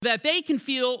that they can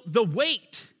feel the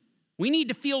weight. We need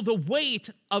to feel the weight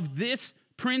of this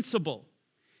principle.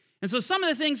 And so some of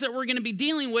the things that we're going to be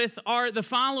dealing with are the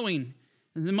following.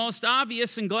 The most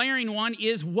obvious and glaring one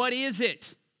is, what is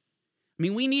it? I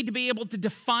mean, we need to be able to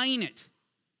define it.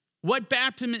 What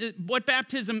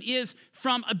baptism is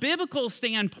from a biblical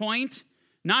standpoint,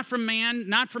 not from man,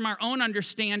 not from our own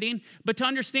understanding, but to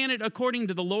understand it according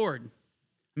to the Lord.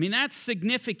 I mean, that's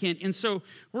significant. And so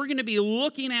we're going to be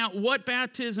looking at what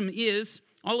baptism is,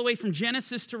 all the way from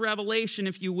Genesis to Revelation,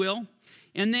 if you will.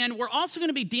 And then we're also going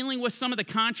to be dealing with some of the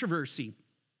controversy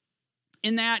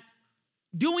in that,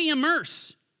 do we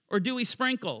immerse or do we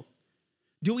sprinkle?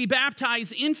 Do we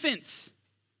baptize infants?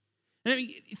 I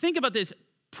mean, think about this.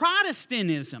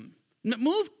 Protestantism,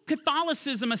 move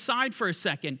Catholicism aside for a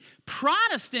second.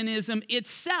 Protestantism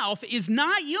itself is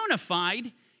not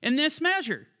unified in this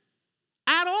measure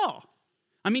at all.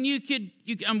 I mean, you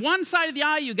on one side of the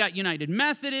aisle, you got United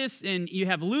Methodists, and you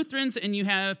have Lutherans, and you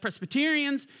have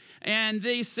Presbyterians, and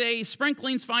they say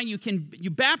sprinkling's fine. You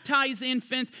baptize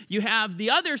infants. You have the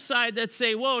other side that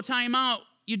say, whoa, time out.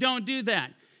 You don't do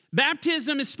that.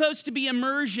 Baptism is supposed to be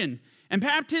immersion. And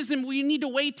baptism, we need to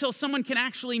wait till someone can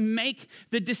actually make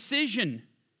the decision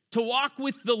to walk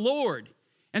with the Lord.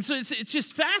 And so it's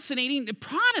just fascinating.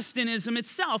 Protestantism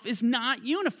itself is not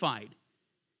unified.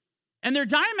 And they're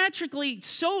diametrically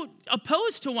so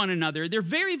opposed to one another. They're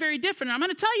very, very different. I'm going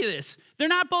to tell you this. They're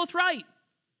not both right.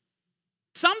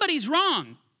 Somebody's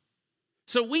wrong.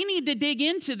 So we need to dig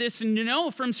into this and to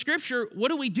know from Scripture, what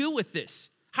do we do with this?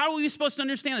 How are we supposed to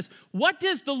understand this? What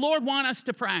does the Lord want us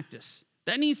to practice?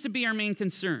 That needs to be our main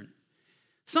concern.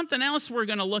 Something else we're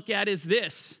going to look at is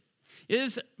this.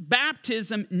 Is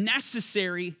baptism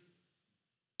necessary?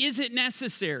 Is it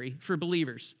necessary for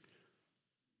believers?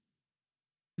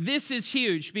 This is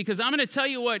huge because I'm going to tell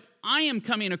you what I am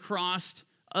coming across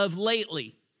of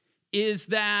lately is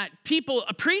that people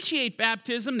appreciate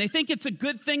baptism. They think it's a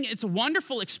good thing. It's a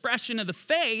wonderful expression of the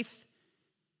faith,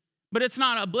 but it's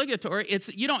not obligatory.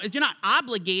 You're not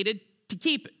obligated to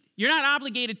keep it. You're not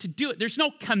obligated to do it. There's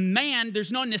no command.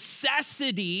 There's no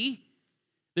necessity.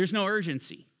 There's no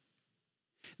urgency.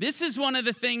 This is one of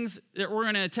the things that we're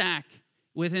going to attack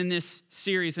within this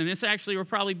series, and this actually will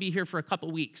probably be here for a couple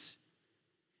weeks.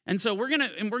 And so we're going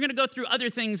to go through other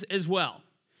things as well.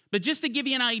 But just to give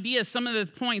you an idea, some of the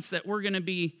points that we're going to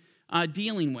be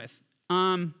dealing with.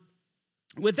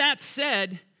 With that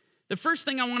said, the first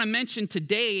thing I want to mention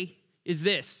today is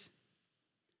this.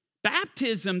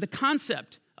 Baptism, the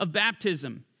concept of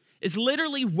baptism, is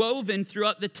literally woven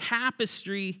throughout the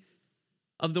tapestry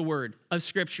of the Word, of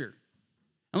Scripture.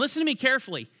 And listen to me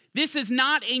carefully. This is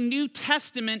not a New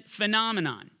Testament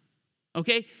phenomenon,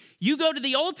 okay? You go to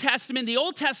the Old Testament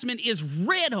is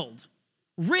riddled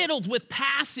with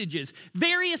passages,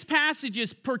 various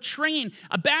passages portraying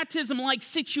a baptism-like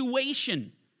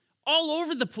situation all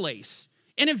over the place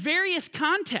and in various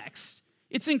contexts.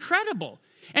 It's incredible.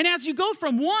 And as you go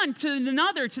from one to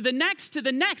another, to the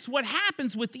next, what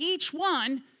happens with each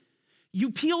one,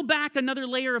 you peel back another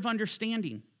layer of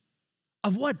understanding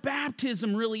of what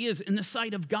baptism really is in the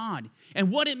sight of God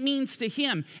and what it means to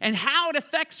Him and how it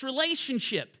affects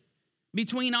relationship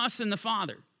between us and the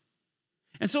Father.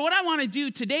 And so what I want to do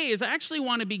today is I actually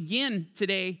want to begin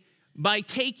today by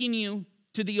taking you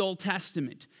to the Old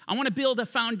Testament. I want to build a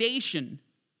foundation,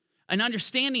 an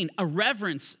understanding, a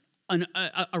reverence,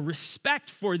 a respect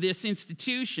for this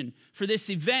institution, for this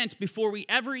event, before we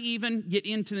ever even get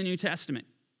into the New Testament.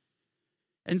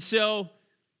 And so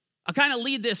I'll kind of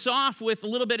lead this off with a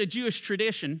little bit of Jewish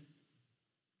tradition.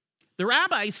 The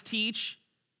rabbis teach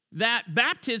that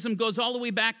baptism goes all the way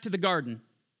back to the garden.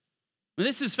 And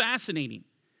this is fascinating.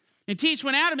 They teach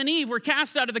when Adam and Eve were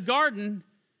cast out of the garden,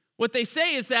 what they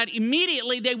say is that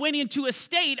immediately they went into a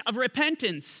state of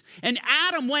repentance. And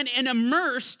Adam went and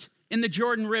immersed in the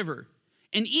Jordan River.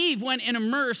 And Eve went and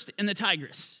immersed in the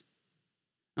Tigris.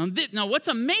 Now, what's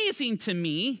amazing to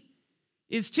me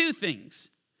is two things.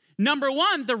 Number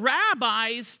one, the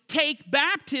rabbis take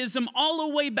baptism all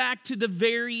the way back to the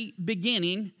very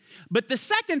beginning. But the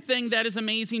second thing that is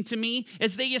amazing to me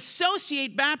is they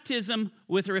associate baptism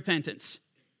with repentance.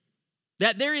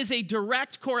 That there is a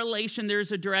direct correlation, there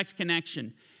is a direct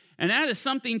connection. And that is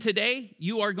something today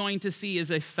you are going to see as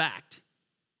a fact.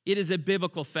 It is a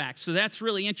biblical fact. So that's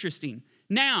really interesting.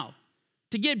 Now,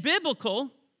 to get biblical,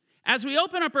 as we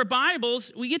open up our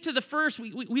Bibles, we get to the first,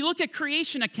 we look at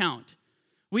creation account.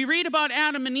 We read about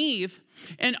Adam and Eve,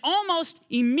 and almost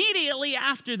immediately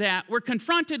after that, we're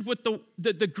confronted with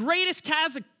the greatest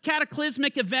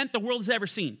cataclysmic event the world has ever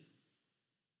seen.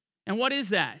 And what is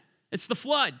that? It's the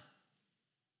flood.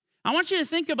 I want you to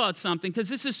think about something because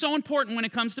this is so important when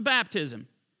it comes to baptism.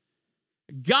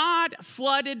 God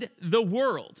flooded the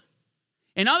world.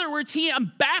 In other words, he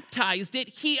baptized it,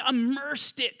 he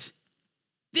immersed it.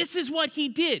 This is what he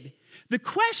did. The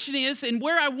question is, and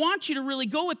where I want you to really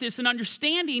go with this in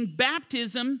understanding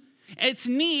baptism, its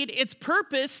need, its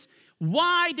purpose,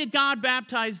 why did God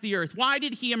baptize the earth? Why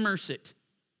did he immerse it?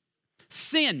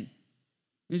 Sin.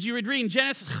 As you would read in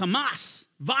Genesis, Hamas,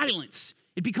 violence.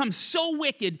 It becomes so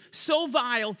wicked, so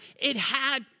vile, it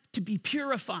had to be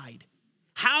purified.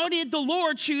 How did the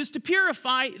Lord choose to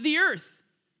purify the earth?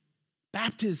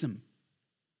 Baptism.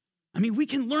 I mean, we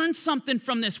can learn something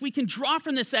from this. We can draw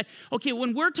from this that, okay,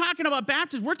 when we're talking about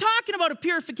baptism, we're talking about a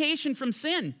purification from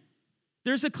sin.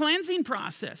 There's a cleansing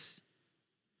process.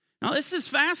 Now, this is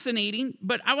fascinating,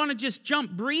 but I want to just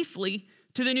jump briefly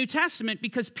to the New Testament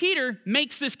because Peter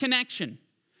makes this connection.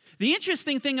 The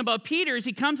interesting thing about Peter is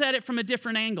he comes at it from a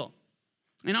different angle.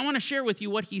 And I want to share with you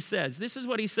what he says. This is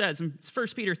what he says in 1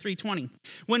 Peter 3:20.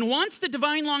 When once the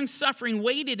divine long-suffering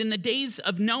waited in the days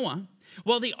of Noah,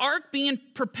 while the ark being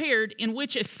prepared, in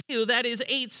which a few, that is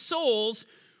 8 souls,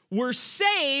 were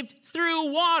saved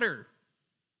through water.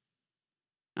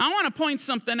 Now, I want to point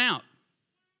something out.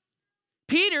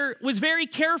 Peter was very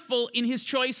careful in his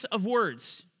choice of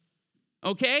words,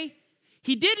 okay?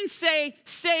 He didn't say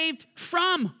saved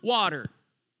from water.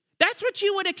 That's what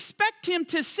you would expect him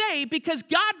to say because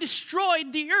God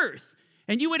destroyed the earth.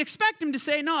 And you would expect him to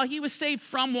say, no, he was saved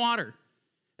from water.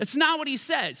 That's not what he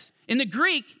says. In the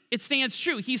Greek, it stands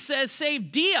true. He says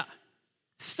saved dia,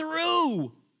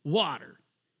 through water.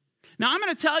 Now, I'm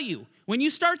going to tell you, when you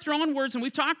start throwing words, and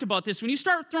we've talked about this, when you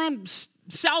start throwing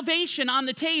salvation on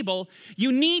the table,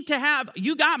 you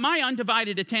got my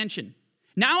undivided attention.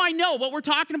 Now I know what we're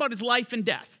talking about is life and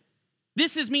death.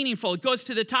 This is meaningful. It goes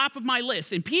to the top of my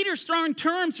list. And Peter's throwing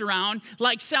terms around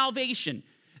like salvation,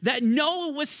 that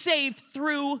Noah was saved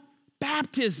through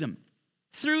baptism,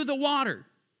 through the water.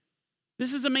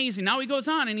 This is amazing. Now he goes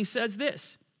on and he says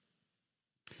this.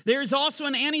 There is also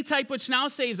an antitype which now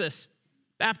saves us,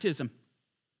 baptism.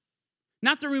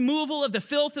 Not the removal of the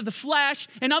filth of the flesh.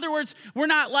 In other words, we're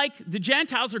not like the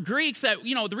Gentiles or Greeks that,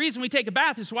 the reason we take a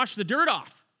bath is to wash the dirt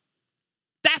off.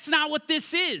 That's not what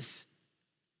this is.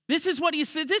 This is what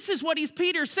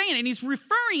Peter's saying, and he's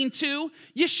referring to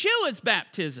Yeshua's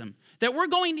baptism, that we're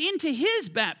going into his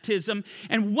baptism.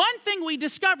 And one thing we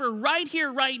discover right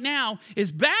here, right now,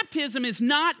 is baptism is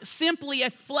not simply a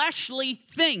fleshly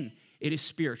thing. It is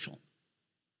spiritual.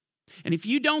 And if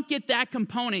you don't get that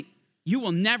component, you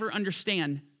will never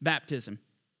understand baptism.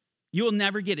 You will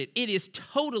never get it. It is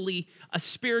totally a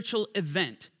spiritual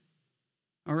event.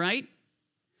 All right?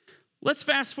 Let's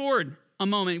fast forward a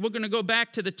moment. We're going to go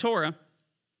back to the Torah.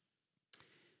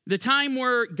 The time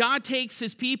where God takes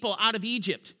his people out of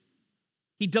Egypt.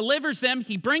 He delivers them.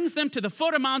 He brings them to the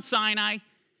foot of Mount Sinai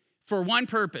for one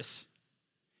purpose.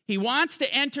 He wants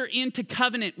to enter into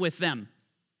covenant with them.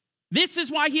 This is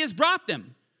why he has brought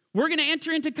them. We're going to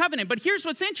enter into covenant. But here's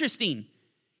what's interesting.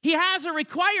 He has a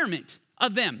requirement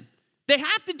of them. They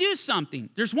have to do something.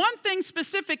 There's one thing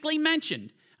specifically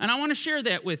mentioned, and I want to share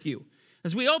that with you.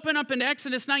 As we open up into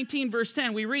Exodus 19, verse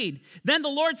 10, we read, Then the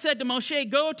Lord said to Moshe,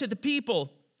 Go to the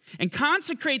people and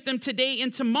consecrate them today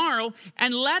and tomorrow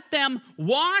and let them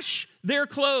wash their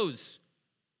clothes.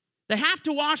 They have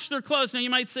to wash their clothes. Now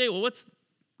you might say, well,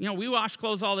 we wash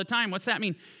clothes all the time. What's that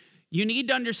mean? You need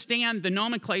to understand the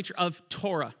nomenclature of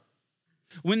Torah.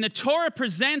 When the Torah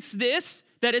presents this,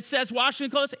 that it says washing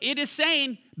clothes, it is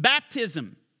saying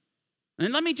baptism.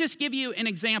 And let me just give you an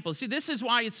example. See, this is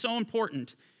why it's so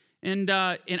important. And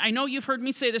I know you've heard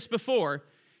me say this before.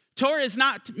 Torah is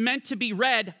not meant to be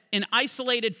read in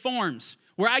isolated forms,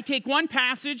 where I take one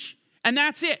passage and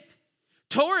that's it.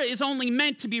 Torah is only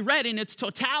meant to be read in its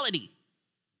totality.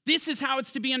 This is how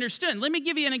it's to be understood. Let me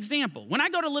give you an example. When I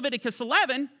go to Leviticus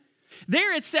 11,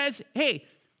 there it says, hey,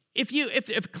 if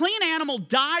a clean animal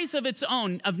dies of its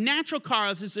own, of natural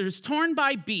causes, it is torn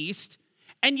by beast,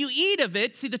 and you eat of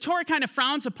it, see, the Torah kind of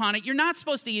frowns upon it. You're not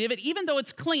supposed to eat of it, even though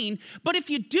it's clean. But if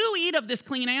you do eat of this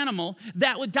clean animal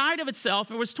that died of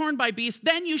itself or was torn by beast,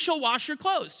 then you shall wash your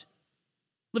clothes.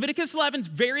 Leviticus 11 is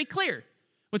very clear.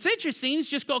 What's interesting is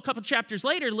just go a couple chapters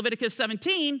later, Leviticus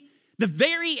 17, the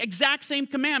very exact same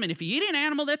commandment. If you eat an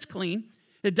animal that's clean,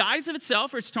 that dies of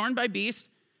itself or it's torn by beast,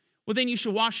 well, then you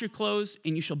shall wash your clothes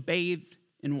and you shall bathe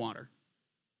in water.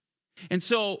 And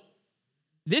so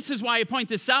this is why I point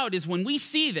this out, is when we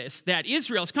see this, that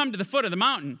Israel's come to the foot of the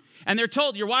mountain and they're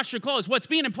told, you wash your clothes, what's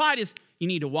being implied is you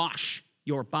need to wash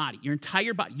your body, your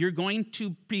entire body. You're going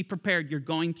to be prepared. You're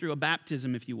going through a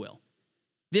baptism, if you will.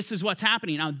 This is what's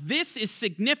happening. Now, this is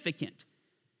significant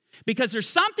because there's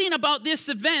something about this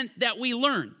event that we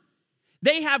learn.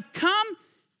 They have come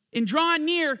and drawn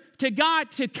near to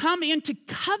God to come into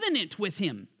covenant with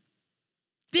him.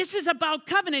 This is about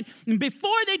covenant. And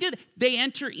before they do that, they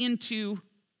enter into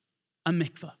a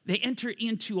mikvah. They enter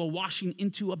into a washing,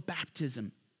 into a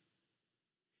baptism.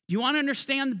 You want to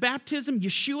understand the baptism,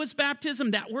 Yeshua's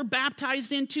baptism that we're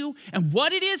baptized into, and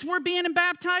what it is we're being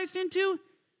baptized into?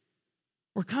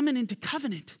 We're coming into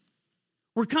covenant.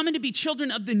 We're coming to be children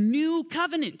of the new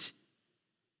covenant.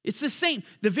 It's the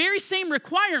very same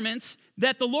requirements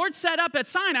that the Lord set up at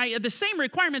Sinai are the same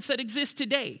requirements that exist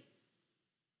today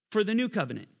for the new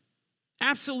covenant.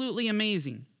 Absolutely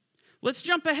amazing. Let's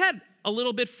jump ahead a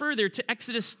little bit further to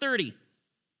Exodus 30.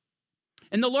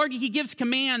 And the Lord, he gives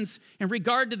commands in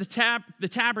regard to the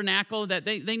tabernacle, that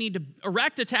they need to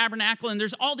erect a tabernacle, and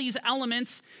there's all these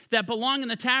elements that belong in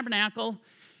the tabernacle,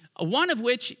 one of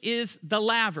which is the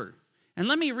laver. And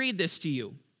let me read this to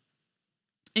you.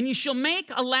 And you shall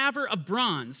make a laver of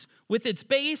bronze, with its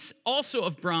base also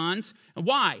of bronze.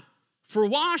 Why? For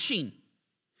washing.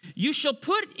 You shall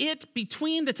put it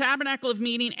between the tabernacle of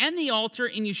meeting and the altar,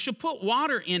 and you shall put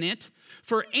water in it.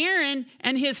 For Aaron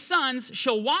and his sons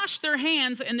shall wash their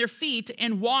hands and their feet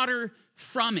and water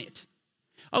from it.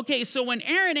 Okay, so when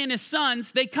Aaron and his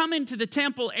sons, they come into the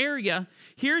temple area,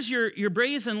 here's your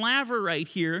brazen laver right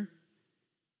here.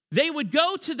 They would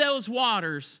go to those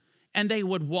waters and they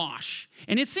would wash.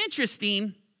 And it's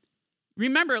interesting.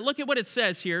 Remember, look at what it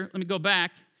says here. Let me go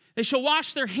back. They shall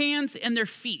wash their hands and their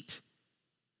feet.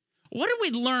 What did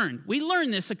we learn? We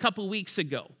learned this a couple weeks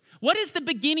ago. What is the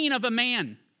beginning of a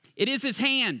man? It is his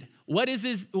hand. What is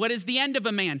the end of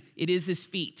a man? It is his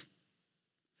feet.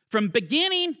 From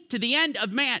beginning to the end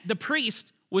of man, the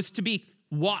priest was to be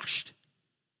washed.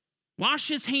 Wash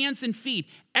his hands and feet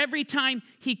every time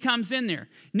he comes in there.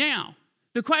 Now,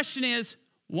 the question is,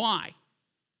 why?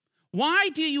 Why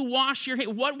do you wash your hands?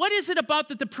 What is it about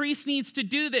that the priest needs to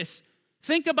do this?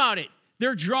 Think about it.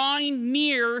 They're drawing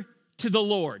near to the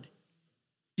Lord.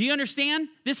 Do you understand?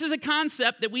 This is a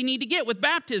concept that we need to get with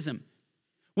baptism.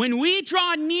 When we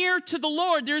draw near to the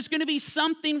Lord, there's going to be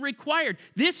something required.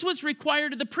 This was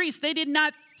required of the priests. They did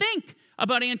not think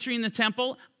about entering the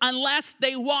temple unless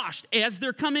they washed as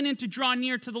they're coming in to draw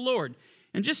near to the Lord.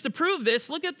 And just to prove this,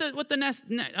 look at what the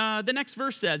next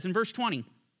verse says in verse 20.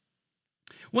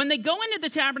 When they go into the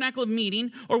tabernacle of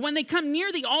meeting, or when they come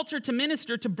near the altar to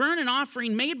minister, to burn an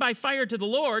offering made by fire to the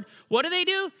Lord, what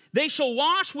do? They shall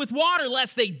wash with water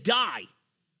lest they die.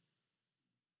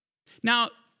 Now,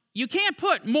 you can't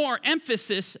put more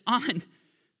emphasis on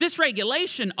this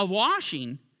regulation of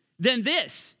washing than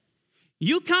this.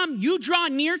 You come, you draw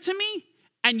near to me,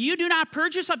 and you do not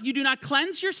purge yourself, you do not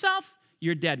cleanse yourself,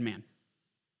 you're a dead man.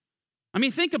 I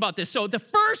mean, think about this. So the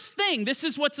first thing, this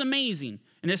is what's amazing,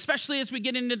 and especially as we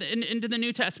get into the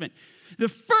New Testament, the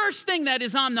first thing that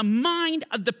is on the mind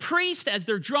of the priest as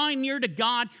they're drawing near to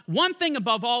God, one thing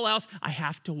above all else, I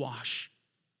have to wash.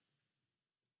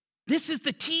 This is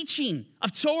the teaching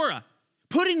of Torah,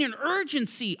 putting an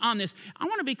urgency on this. I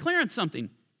want to be clear on something.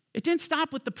 It didn't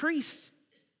stop with the priests.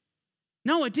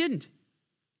 No, it didn't.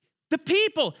 The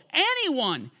people,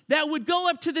 anyone that would go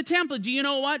up to the temple, do you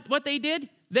know what they did?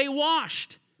 They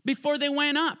washed before they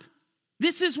went up.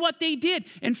 This is what they did.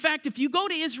 In fact, if you go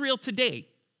to Israel today,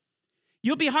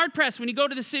 you'll be hard-pressed when you go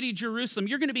to the city of Jerusalem.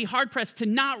 You're going to be hard-pressed to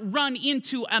not run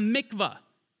into a mikvah.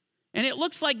 And it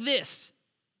looks like this.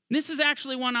 This is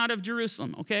actually one out of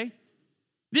Jerusalem, okay?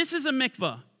 This is a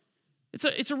mikvah.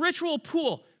 It's a ritual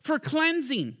pool for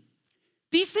cleansing.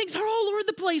 These things are all over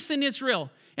the place in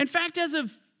Israel. In fact, as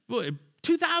of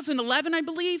 2011, I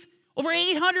believe, over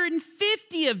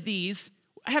 850 of these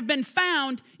have been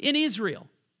found in Israel.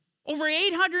 Over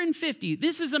 850.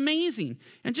 This is amazing.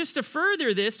 And just to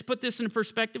further this, to put this in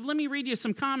perspective, let me read you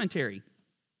some commentary.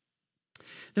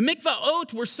 The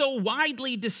mikvaot were so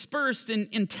widely dispersed and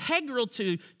integral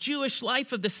to Jewish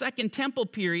life of the Second Temple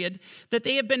period that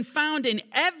they have been found in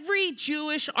every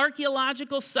Jewish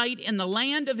archaeological site in the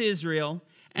land of Israel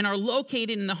and are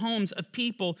located in the homes of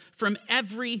people from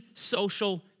every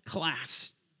social class.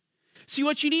 See,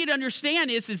 what you need to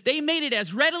understand is they made it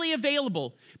as readily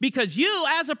available because you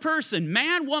as a person,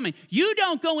 man, woman, you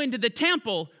don't go into the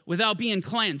temple without being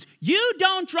cleansed. You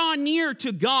don't draw near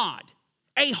to God,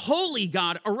 a holy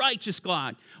God, a righteous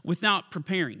God, without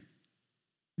preparing.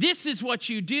 This is what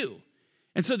you do.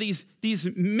 And so these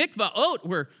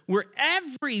mikvaot were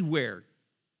everywhere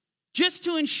just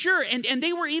to ensure, and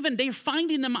they're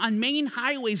finding them on main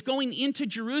highways going into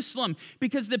Jerusalem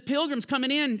because the pilgrims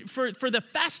coming in for the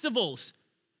festivals,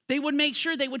 they would make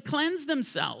sure they would cleanse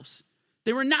themselves.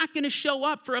 They were not going to show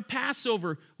up for a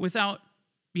Passover without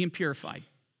being purified.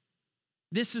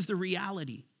 This is the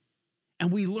reality.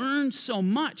 And we learn so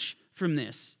much from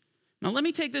this. Now, let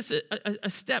me take this a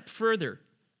step further.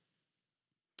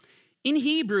 In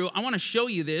Hebrew, I want to show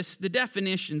you this. The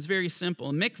definition is very simple.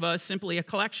 A mikvah is simply a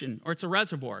collection, or it's a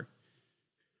reservoir.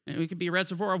 And it could be a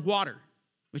reservoir of water,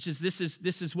 which is this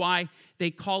is why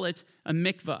they call it a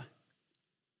mikvah.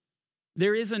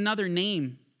 There is another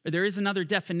name, or there is another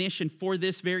definition for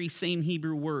this very same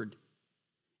Hebrew word.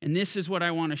 And this is what I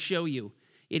want to show you.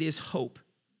 It is hope.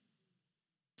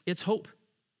 It's hope.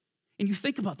 And you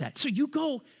think about that. So you're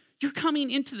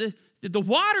coming into the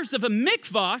waters of a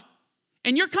mikvah,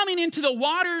 and you're coming into the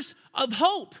waters of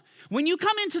hope. When you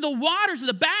come into the waters of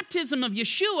the baptism of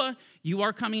Yeshua, you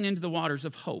are coming into the waters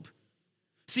of hope.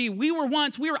 See, we were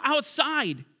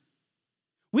outside.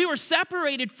 We were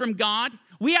separated from God.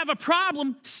 We have a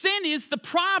problem. Sin is the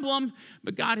problem,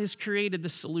 but God has created the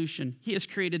solution. He has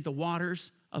created the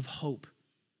waters of hope.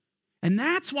 And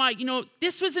that's why,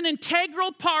 this was an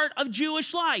integral part of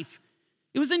Jewish life.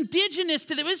 It was indigenous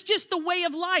to them. It was just the way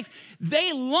of life.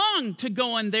 They longed to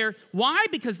go in there. Why?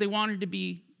 Because they wanted to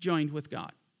be joined with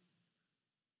God.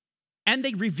 And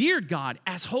they revered God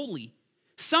as holy.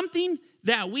 Something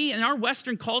that we, in our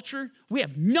Western culture, we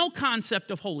have no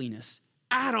concept of holiness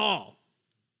at all.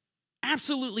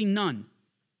 Absolutely none.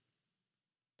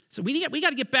 So we got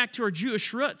to get back to our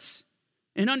Jewish roots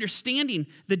and understanding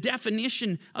the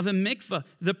definition of a mikvah,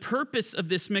 the purpose of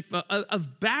this mikvah,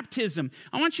 of baptism.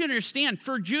 I want you to understand,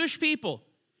 for Jewish people,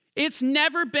 it's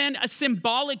never been a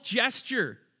symbolic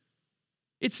gesture.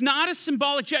 It's not a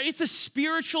symbolic gesture. It's a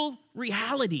spiritual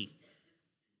reality.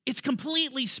 It's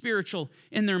completely spiritual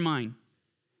in their mind.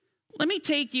 Let me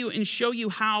take you and show you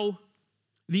how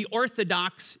the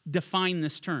Orthodox define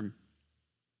this term.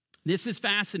 This is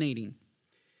fascinating.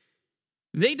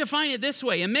 They define it this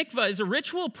way. A mikvah is a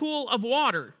ritual pool of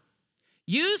water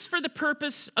used for the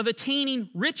purpose of attaining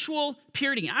ritual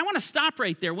purity. I want to stop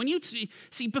right there. When you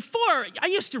see, before, I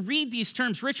used to read these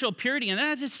terms, ritual purity, and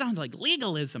that just sounds like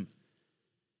legalism.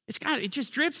 It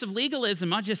just drips of legalism,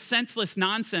 not just senseless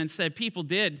nonsense that people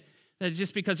did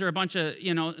just because they're a bunch of,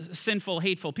 sinful,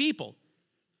 hateful people.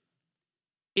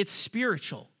 It's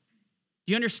spiritual.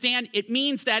 Do you understand? It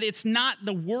means that it's not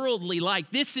the worldly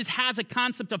like. This has a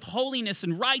concept of holiness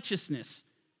and righteousness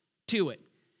to it.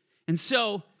 And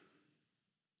so,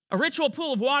 a ritual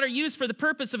pool of water used for the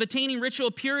purpose of attaining ritual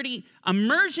purity,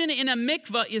 immersion in a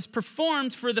mikvah is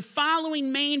performed for the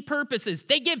following main purposes.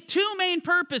 They give two main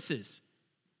purposes.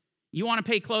 You want to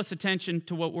pay close attention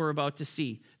to what we're about to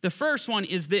see. The first one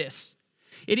is this.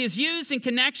 It is used in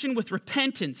connection with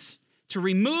repentance to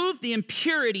remove the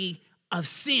impurity of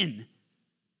sin.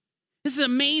 This is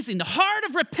amazing. The heart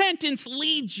of repentance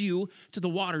leads you to the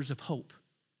waters of hope.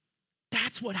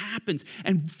 That's what happens.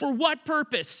 And for what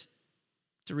purpose?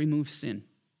 To remove sin.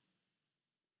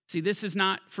 See, this is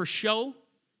not for show.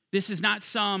 This is not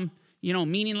some,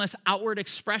 meaningless outward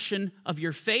expression of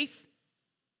your faith.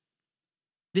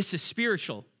 This is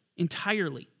spiritual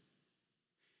entirely.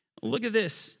 Look at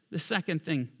this. The second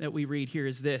thing that we read here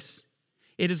is this.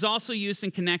 It is also used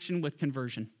in connection with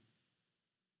conversion.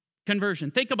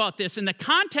 Conversion. Think about this. In the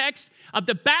context of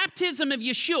the baptism of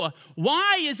Yeshua,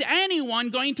 why is anyone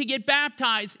going to get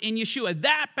baptized in Yeshua?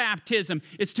 That baptism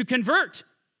is to convert,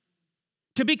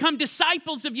 to become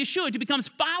disciples of Yeshua, to become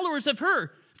followers of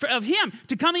him,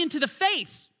 to come into the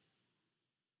faith.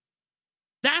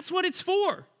 That's what it's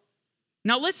for.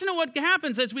 Now listen to what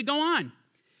happens as we go on.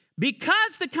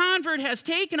 Because the convert has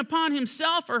taken upon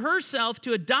himself or herself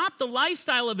to adopt the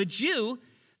lifestyle of a Jew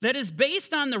that is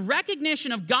based on the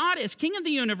recognition of God as King of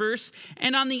the universe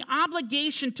and on the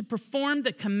obligation to perform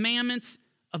the commandments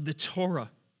of the Torah.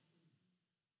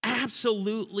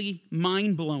 Absolutely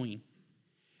mind-blowing.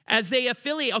 As they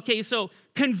affiliate, so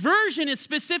conversion is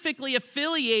specifically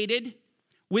affiliated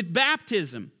with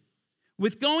baptism,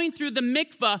 with going through the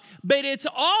mikvah, but it's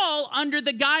all under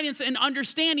the guidance and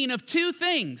understanding of two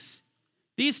things.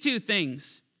 These two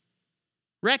things.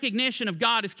 Recognition of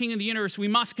God as King of the universe, we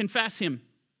must confess him.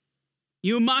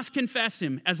 You must confess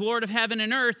him as Lord of heaven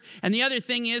and earth. And the other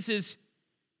thing is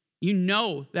you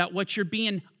know that what you're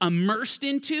being immersed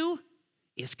into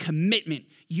is commitment.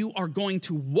 You are going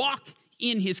to walk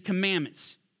in his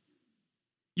commandments.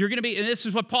 You're going to be, and this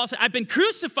is what Paul said, I've been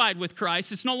crucified with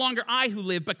Christ. It's no longer I who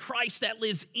live, but Christ that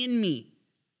lives in me.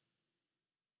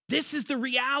 This is the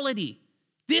reality.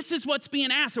 This is what's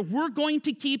being asked. So we're going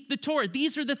to keep the Torah.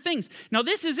 These are the things. Now,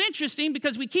 this is interesting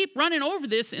because we keep running over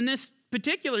this in this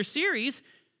particular series.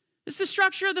 It's the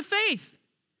structure of the faith.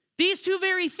 These two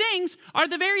very things are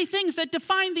the very things that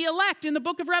define the elect in the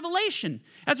book of Revelation.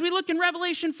 As we look in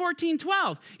Revelation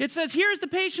 14:12, it says, here's the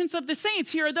patience of the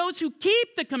saints. Here are those who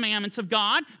keep the commandments of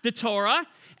God, the Torah,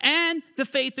 and the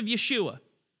faith of Yeshua.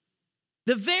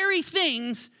 The very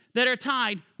things that are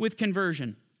tied with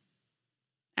conversion.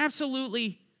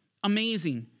 Absolutely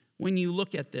amazing when you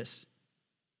look at this.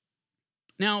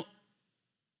 Now,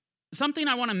 something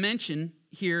I want to mention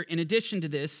here in addition to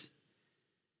this,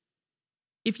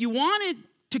 if you wanted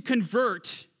to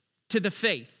convert to the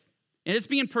faith, and it's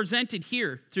being presented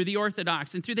here through the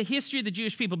Orthodox and through the history of the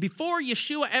Jewish people, before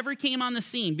Yeshua ever came on the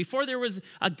scene, before there was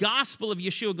a gospel of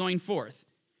Yeshua going forth,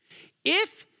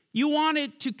 if you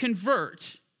wanted to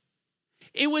convert,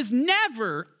 it was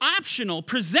never optional,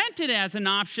 presented as an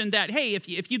option that, hey, if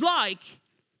you'd like,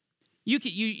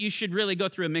 you should really go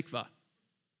through a mikvah.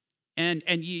 And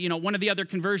you know, one of the other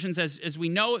conversions, as we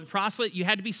know, proselyte, you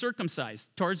had to be circumcised.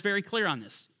 Torah's very clear on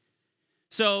this.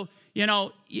 So, you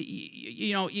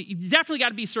definitely got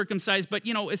to be circumcised. But,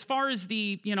 as far as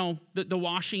the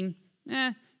washing,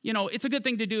 it's a good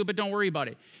thing to do, but don't worry about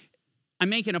it. I'm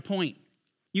making a point.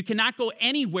 You cannot go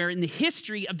anywhere in the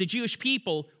history of the Jewish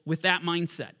people with that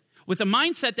mindset, with a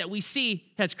mindset that we see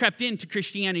has crept into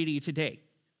Christianity today.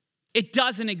 It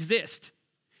doesn't exist.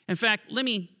 In fact, let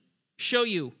me show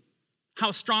you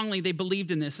how strongly they believed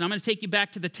in this. And I'm going to take you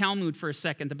back to the Talmud for a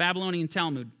second, the Babylonian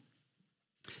Talmud.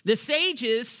 The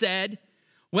sages said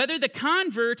whether the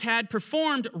convert had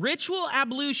performed ritual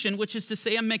ablution, which is to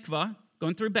say a mikvah,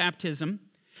 going through baptism,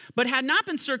 but had not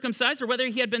been circumcised, or whether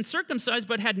he had been circumcised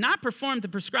but had not performed the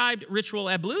prescribed ritual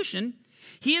ablution,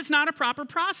 he is not a proper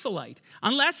proselyte,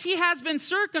 unless he has been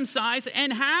circumcised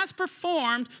and has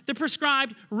performed the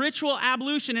prescribed ritual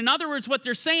ablution. In other words, what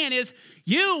they're saying is,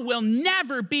 you will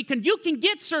never be, you can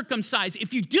get circumcised.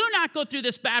 If you do not go through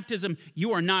this baptism,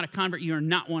 you are not a convert. You are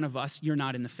not one of us. You're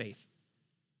not in the faith.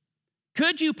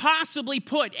 Could you possibly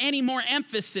put any more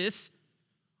emphasis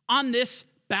on this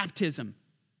baptism?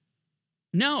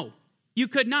 No, you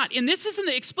could not. And this is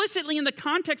explicitly in the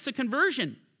context of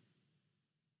conversion.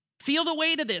 Feel the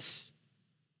weight of this.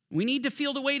 We need to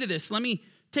feel the weight of this. Let me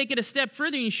take it a step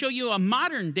further and show you a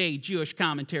modern day Jewish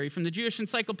commentary from the Jewish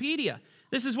Encyclopedia.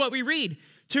 This is what we read.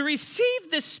 To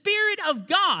receive the Spirit of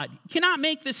God, you cannot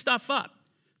make this stuff up.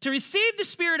 To receive the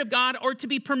Spirit of God or to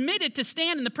be permitted to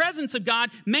stand in the presence of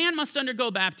God, man must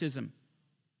undergo baptism.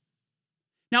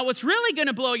 Now, what's really going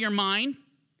to blow your mind,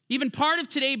 even part of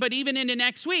today, but even into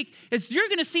next week, is you're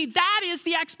going to see that is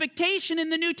the expectation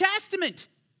in the New Testament.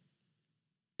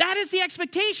 That is the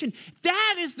expectation.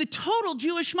 That is the total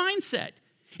Jewish mindset,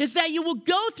 is that you will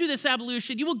go through this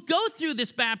ablution, you will go through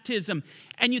this baptism,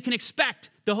 and you can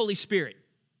expect the Holy Spirit.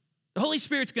 The Holy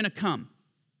Spirit's going to come.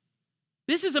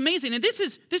 This is amazing, and this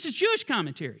is Jewish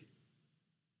commentary.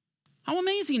 How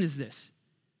amazing is this?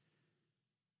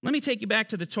 Let me take you back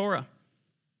to the Torah.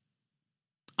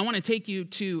 I want to take you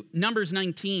to Numbers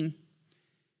 19.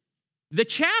 The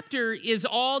chapter is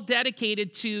all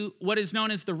dedicated to what is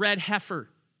known as the red heifer.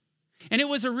 And it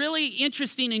was a really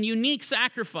interesting and unique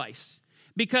sacrifice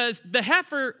because the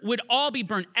heifer would all be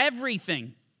burned,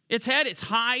 everything. Its head, its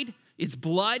hide, its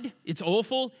blood, its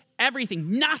offal,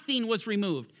 everything. Nothing was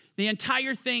removed. The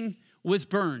entire thing was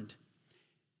burned.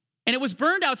 And it was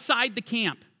burned outside the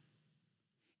camp.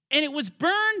 And it was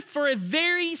burned for a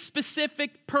very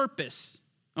specific purpose,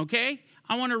 okay?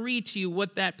 I want to read to you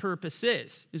what that purpose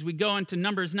is as we go into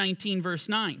Numbers 19, verse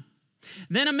 9.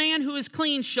 Then a man who is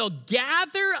clean shall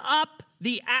gather up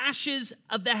the ashes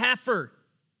of the heifer.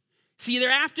 See,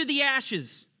 they're after the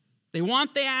ashes. They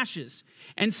want the ashes.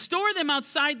 And store them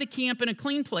outside the camp in a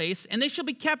clean place, and they shall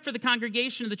be kept for the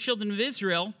congregation of the children of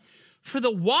Israel for the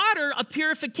water of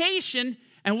purification.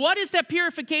 And what is that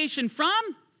purification from?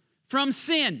 From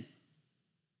sin.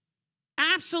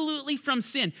 Absolutely from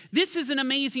sin. This is an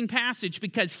amazing passage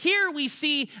because here we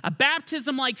see a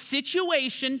baptism-like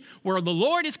situation where the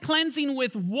Lord is cleansing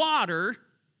with water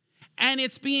and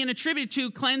it's being attributed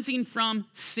to cleansing from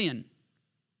sin.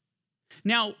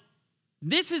 Now,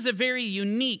 this is a very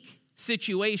unique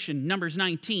situation, Numbers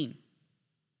 19.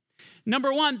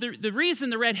 Number one, the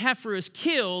reason the red heifer is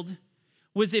killed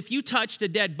was if you touched a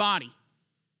dead body.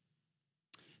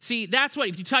 See, that's what,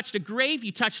 if you touched a grave,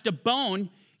 you touched a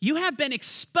bone, you have been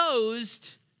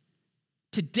exposed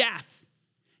to death.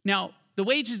 Now, the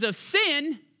wages of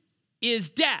sin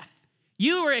is death.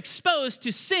 You are exposed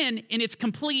to sin in its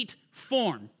complete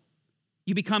form.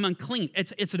 You become unclean.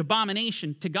 It's an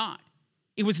abomination to God.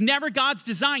 It was never God's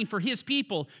design for his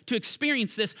people to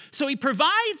experience this. So he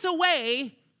provides a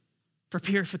way for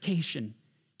purification,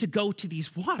 to go to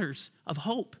these waters of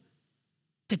hope,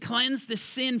 to cleanse the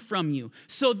sin from you,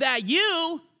 so that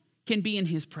you can be in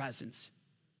his presence.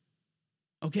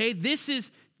 Okay, this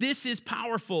is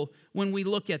powerful when we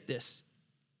look at this.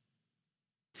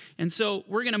 And so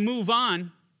we're going to move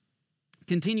on,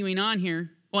 continuing on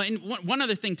here. Well, and one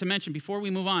other thing to mention before we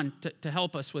move on to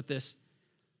help us with this.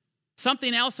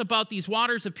 Something else about these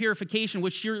waters of purification,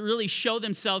 which really show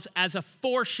themselves as a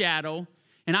foreshadow,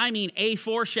 and I mean a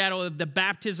foreshadow of the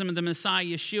baptism of the Messiah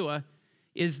Yeshua,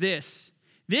 is this.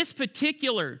 This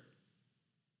particular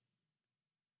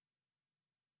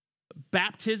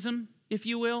baptism, if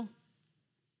you will,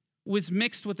 was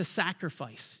mixed with a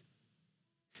sacrifice.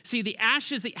 See, the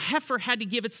ashes, the heifer had to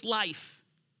give its life,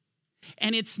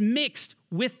 and it's mixed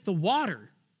with the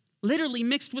water, literally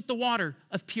mixed with the water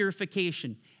of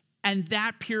purification, and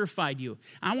that purified you.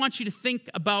 I want you to think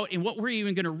about, and what we're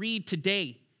even going to read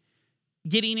today,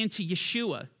 getting into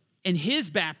Yeshua and his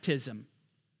baptism,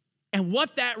 and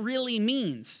what that really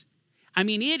means. I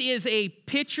mean, it is a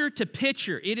picture to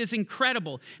picture. It is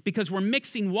incredible because we're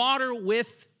mixing water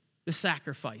with the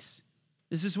sacrifice.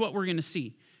 This is what we're going to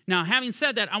see. Now, having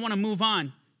said that, I want to move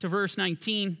on to verse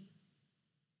 19.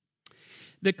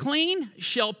 The clean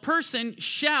person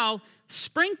shall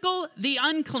sprinkle the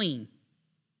unclean.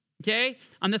 Okay?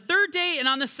 On the third day and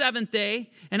on the seventh day.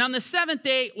 And on the seventh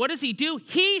day, what does he do?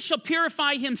 He shall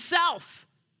purify himself.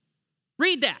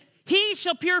 Read that. He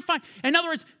shall purify. In other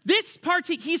words, this part,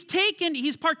 he's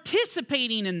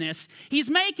participating in this. He's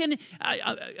making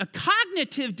a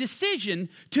cognitive decision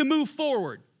to move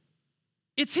forward.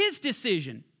 It's his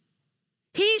decision.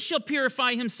 He shall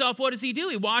purify himself. What does he do?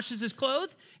 He washes his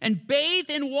clothes and bathe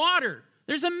in water.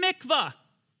 There's a mikvah.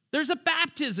 There's a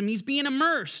baptism. He's being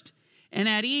immersed. And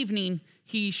at evening,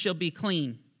 he shall be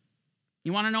clean.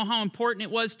 You want to know how important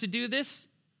it was to do this?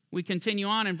 We continue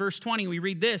on in verse 20. We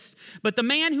read this. But the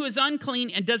man who is unclean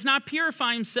and does not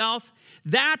purify himself,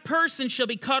 that person shall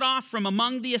be cut off from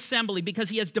among the assembly because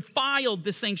he has defiled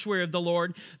the sanctuary of the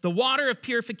Lord. The water of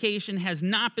purification has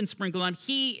not been sprinkled on.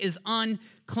 He is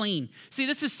unclean. See,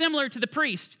 this is similar to the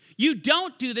priest. You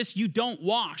don't do this, you don't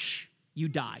wash, you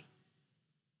die.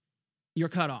 You're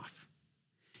cut off.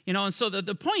 And so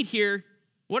the point here,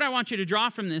 what I want you to draw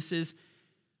from this is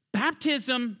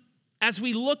baptism, as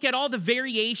we look at all the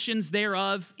variations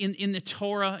thereof in the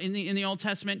Torah, in the Old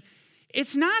Testament,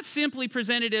 it's not simply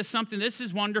presented as something, this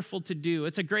is wonderful to do.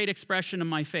 It's a great expression of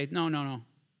my faith. No.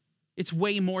 It's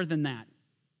way more than that.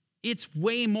 It's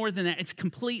way more than that. It's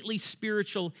completely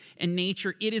spiritual in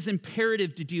nature. It is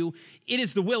imperative to do. It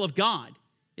is the will of God.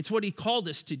 It's what he called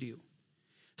us to do.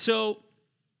 So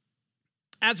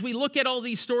as we look at all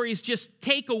these stories, just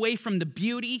take away from the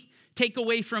beauty, take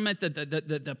away from it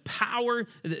the power,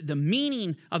 the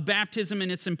meaning of baptism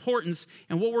and its importance.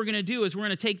 And what we're going to do is we're going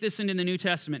to take this into the New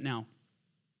Testament now.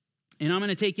 And I'm going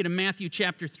to take you to Matthew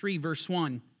chapter 3, verse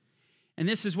 1. And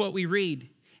this is what we read.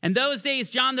 In those days,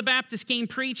 John the Baptist came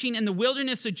preaching in the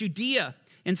wilderness of Judea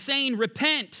and saying,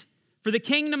 repent, for the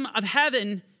kingdom of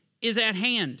heaven is at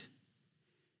hand.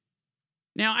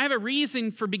 Now, I have a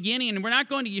reason for beginning, and we're not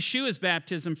going to Yeshua's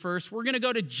baptism first. We're going to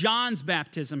go to John's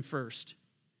baptism first.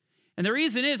 And the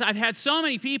reason is I've had so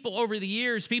many people over the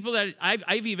years, people that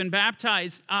I've even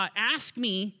baptized, ask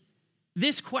me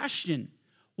this question.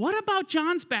 What about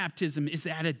John's baptism? Is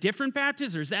that a different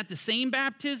baptism, or is that the same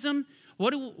baptism?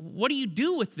 What do you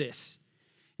do with this?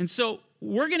 And so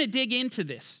we're going to dig into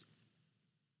this.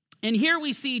 And here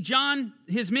we see John,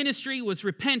 his ministry was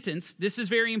repentance. This is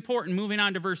very important. Moving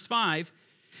on to verse 5.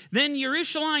 Then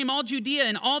Jerusalem, all Judea,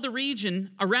 and all the region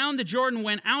around the Jordan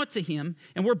went out to him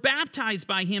and were baptized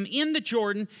by him in the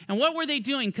Jordan. And what were they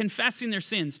doing? Confessing their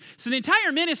sins. So the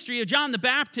entire ministry of John the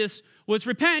Baptist was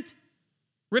repent,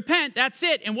 that's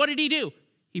it. And what did he do?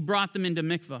 He brought them into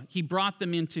mikvah. He brought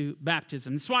them into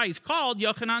baptism. That's why he's called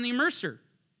Yochanan the Immerser,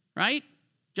 right?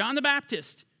 John the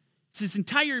Baptist. His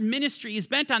entire ministry is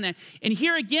bent on that. And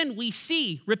here again, we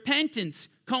see repentance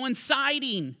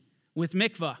coinciding with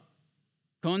mikvah,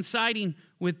 coinciding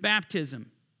with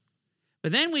baptism.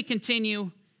 But then we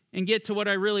continue and get to what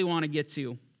I really want to get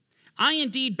to. I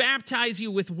indeed baptize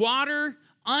you with water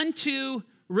unto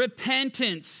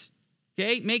repentance.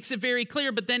 Okay, makes it very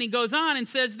clear, but then he goes on and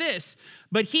says this,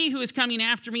 but he who is coming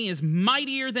after me is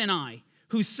mightier than I,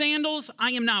 whose sandals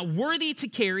I am not worthy to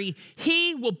carry.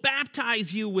 He will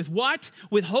baptize you with what?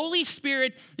 With Holy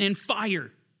Spirit and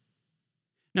fire.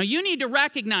 Now you need to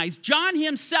recognize John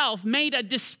himself made a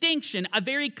distinction, a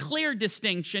very clear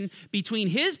distinction between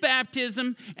his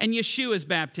baptism and Yeshua's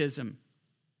baptism.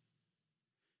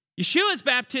 Yeshua's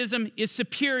baptism is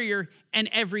superior in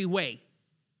every way.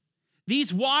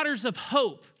 These waters of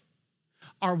hope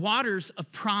are waters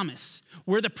of promise,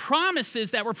 where the promises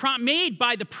that were made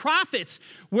by the prophets,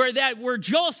 where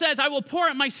Joel says, I will pour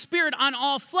out my spirit on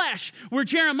all flesh, where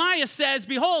Jeremiah says,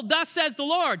 behold, thus says the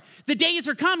Lord, the days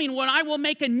are coming when I will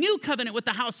make a new covenant with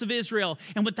the house of Israel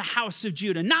and with the house of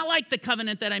Judah, not like the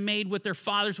covenant that I made with their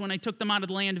fathers when I took them out of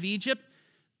the land of Egypt,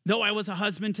 though I was a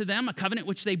husband to them, a covenant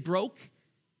which they broke.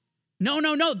 No.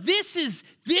 This is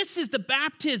the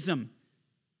baptism.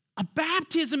 A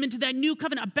baptism into that new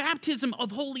covenant, a baptism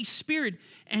of Holy Spirit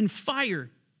and fire.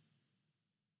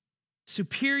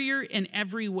 Superior in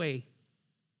every way.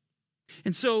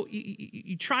 And so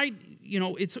you try,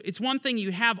 it's one thing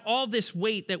you have all this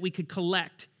weight that we could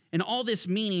collect and all this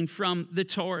meaning from the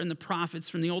Torah and the prophets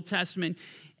from the Old Testament.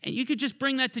 And you could just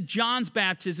bring that to John's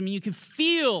baptism and you could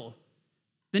feel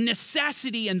the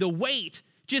necessity and the weight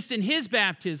just in his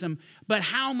baptism, but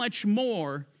how much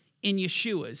more in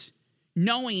Yeshua's,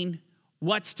 knowing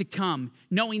what's to come,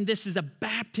 knowing this is a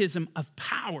baptism of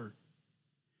power.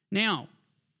 Now,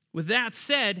 with that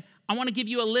said, I want to give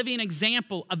you a living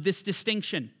example of this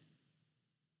distinction.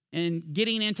 And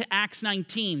getting into Acts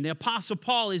 19, the Apostle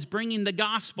Paul is bringing the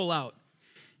gospel out.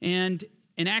 And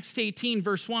in Acts 18,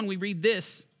 verse 1, we read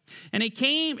this. And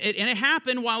it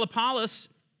happened while Apollos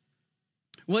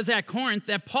was at Corinth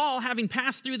that Paul, having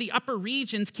passed through the upper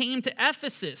regions, came to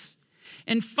Ephesus.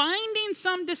 And finding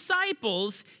some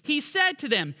disciples, he said to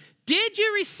them, did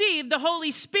you receive the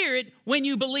Holy Spirit when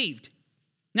you believed?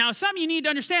 Now, some of you need to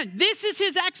understand, this is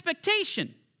his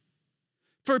expectation.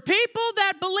 For people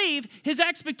that believe, his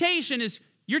expectation is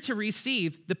you're to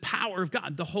receive the power of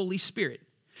God, the Holy Spirit.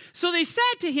 So they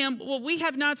said to him, well, we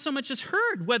have not so much as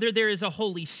heard whether there is a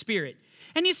Holy Spirit.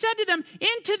 And he said to them,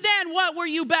 into then what were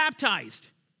you baptized?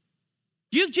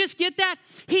 Do you just get that?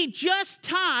 He just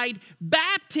tied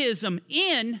baptism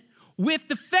in with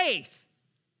the faith.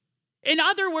 In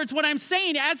other words, what I'm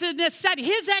saying, as a necessity,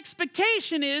 his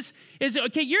expectation is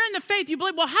okay, you're in the faith, you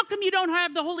believe, well, how come you don't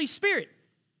have the Holy Spirit?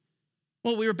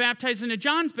 Well, we were baptized into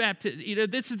John's baptism.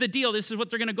 This is the deal. This is what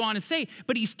they're going to go on and say.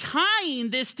 But he's tying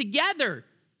this together.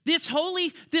 This Holy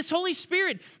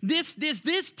Spirit,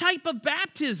 this type of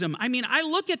baptism. I mean, I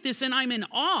look at this and I'm in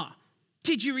awe.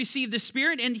 Did you receive the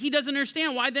Spirit? And he doesn't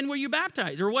understand, why then were you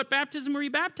baptized? Or what baptism were you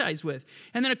baptized with?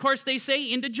 And then, of course, they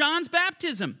say into John's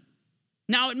baptism.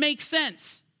 Now, it makes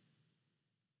sense.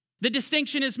 The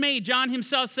distinction is made. John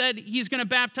himself said he's going to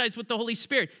baptize with the Holy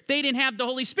Spirit. They didn't have the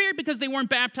Holy Spirit because they weren't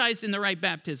baptized in the right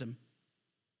baptism.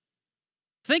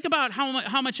 Think about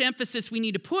how much emphasis we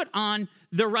need to put on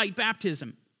the right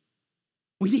baptism.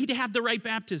 We need to have the right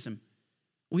baptism.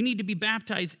 We need to be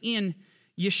baptized in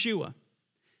Yeshua.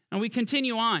 And we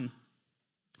continue on.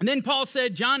 And then Paul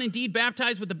said, John indeed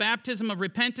baptized with the baptism of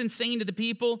repentance, saying to the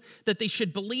people that they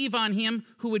should believe on him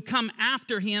who would come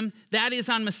after him, that is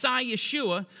on Messiah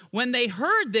Yeshua. When they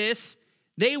heard this,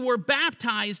 they were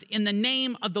baptized in the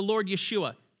name of the Lord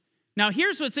Yeshua. Now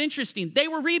here's what's interesting. They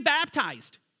were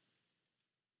rebaptized.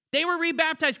 They were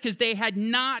rebaptized because they had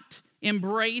not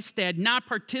embraced, they had not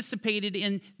participated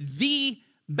in the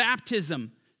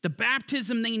baptism. The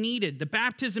baptism they needed, the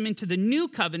baptism into the new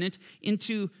covenant,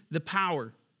 into the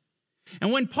power.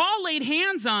 And when Paul laid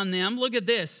hands on them, look at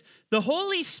this, the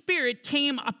Holy Spirit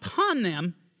came upon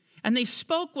them, and they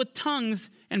spoke with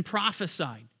tongues and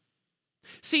prophesied.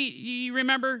 See, you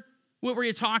remember what we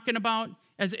were talking about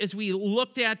as we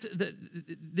looked at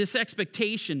this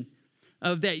expectation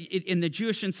of that in the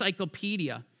Jewish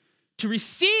encyclopedia, to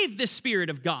receive the Spirit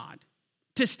of God,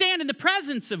 to stand in the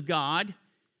presence of God.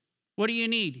 What do you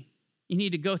need? You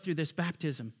need to go through this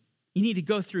baptism. You need to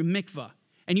go through mikvah.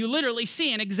 And you literally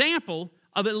see an example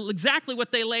of exactly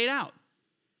what they laid out.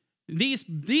 These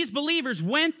believers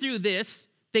went through this.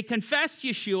 They confessed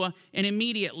Yeshua, and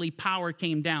immediately power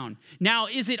came down. Now,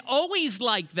 is it always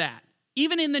like that?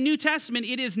 Even in the New Testament,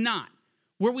 it is not.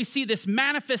 Where we see this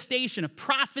manifestation of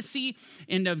prophecy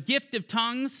and of gift of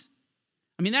tongues.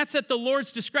 I mean, that's at the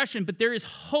Lord's discretion, but there is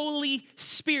Holy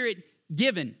Spirit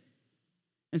given.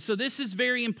 And so this is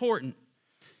very important.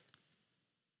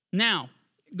 Now,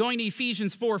 going to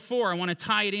Ephesians 4:4, I want to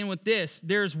tie it in with this.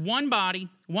 There's one body,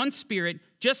 one Spirit,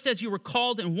 just as you were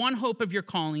called in one hope of your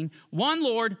calling, one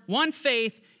Lord, one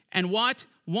faith, and what?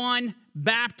 One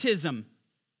baptism.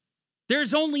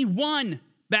 There's only one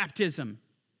baptism.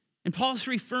 And Paul's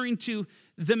referring to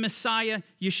the Messiah,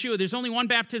 Yeshua. There's only one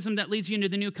baptism that leads you into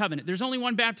the new covenant. There's only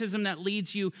one baptism that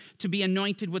leads you to be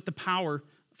anointed with the power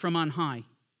from on high.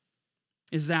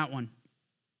 Is that one.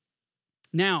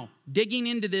 Now, digging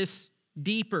into this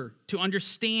deeper to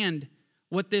understand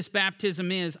what this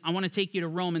baptism is, I want to take you to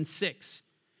Romans 6.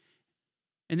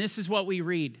 And this is what we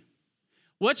read.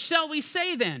 What shall we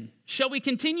say then? Shall we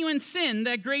continue in sin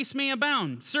that grace may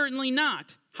abound? Certainly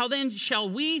not. How then shall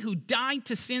we who died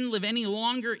to sin live any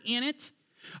longer in it?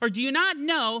 Or do you not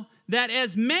know that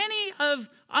as many of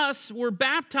us were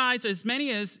baptized, as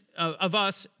many of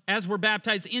us as were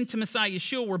baptized into Messiah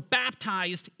Yeshua were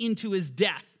baptized into his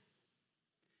death?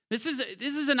 This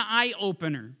is an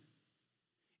eye-opener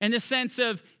in the sense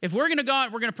of, if we're going to go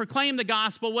out, we're going to proclaim the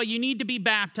gospel, well, you need to be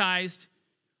baptized.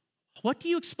 What do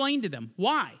you explain to them?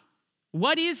 Why?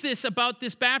 What is this about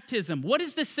this baptism? What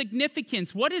is the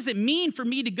significance? What does it mean for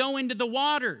me to go into the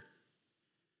water?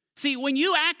 See, when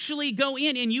you actually go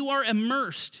in and you are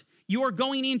immersed, you are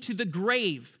going into the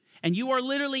grave, and you are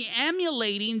literally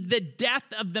emulating the death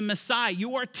of the Messiah.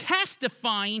 You are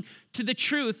testifying to the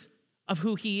truth of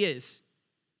who he is,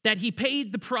 that he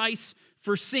paid the price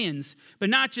for sins.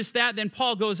 But not just that, then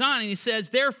Paul goes on and he says,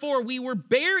 therefore we were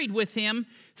buried with him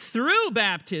through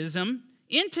baptism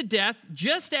into death,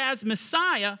 just as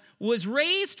Messiah was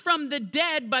raised from the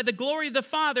dead by the glory of the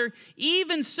Father,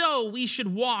 even so we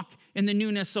should walk in the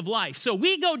newness of life. So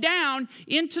we go down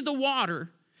into the water,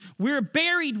 we're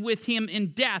buried with him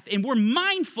in death, and we're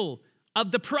mindful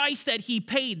of the price that he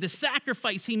paid, the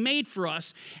sacrifice he made for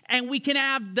us, and we can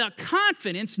have the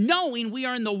confidence, knowing we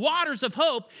are in the waters of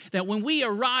hope, that when we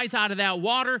arise out of that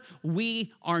water,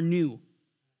 we are new.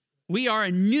 We are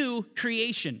a new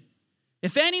creation.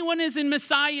 If anyone is in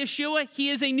Messiah Yeshua, he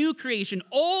is a new creation.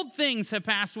 Old things have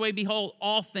passed away. Behold,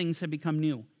 all things have become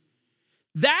new.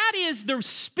 That is the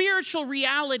spiritual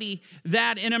reality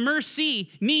that an immersee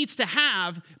needs to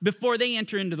have before they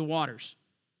enter into the waters.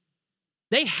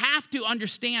 They have to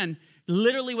understand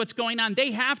literally what's going on.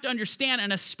 They have to understand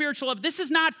on a spiritual level. This is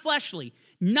not fleshly.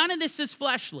 None of this is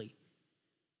fleshly.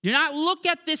 Do not look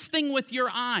at this thing with your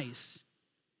eyes.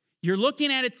 You're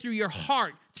looking at it through your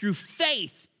heart, through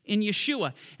faith in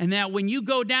Yeshua. And that when you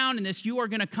go down in this, you are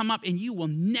going to come up and you will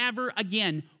never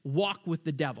again walk with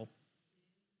the devil.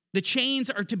 The chains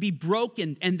are to be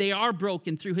broken, and they are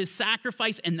broken through his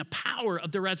sacrifice and the power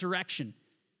of the resurrection.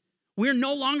 We're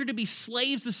no longer to be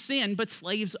slaves of sin, but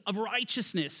slaves of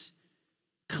righteousness,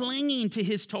 clinging to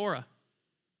his Torah.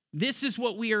 This is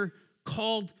what we are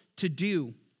called to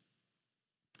do.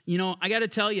 You know, I got to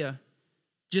tell you,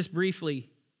 just briefly,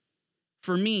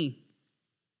 for me,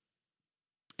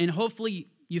 and hopefully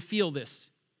you feel this,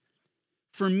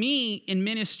 for me in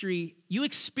ministry, you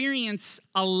experience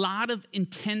a lot of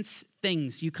intense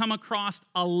things. You come across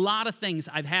a lot of things.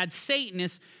 I've had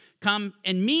Satanists come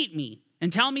and meet me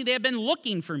and tell me they have been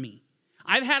looking for me.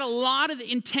 I've had a lot of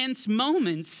intense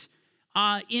moments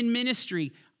in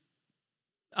ministry,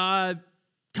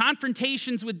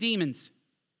 confrontations with demons.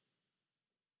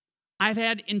 I've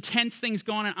had intense things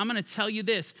going on. I'm going to tell you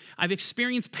this. I've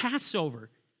experienced Passover.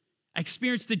 I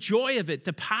experienced the joy of it,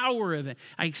 the power of it.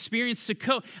 I experienced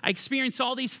Sukkot. I experienced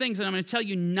all these things, and I'm going to tell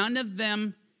you, none of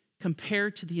them compare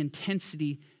to the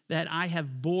intensity that I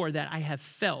have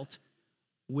felt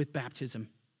with baptism.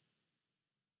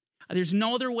 There's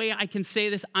no other way I can say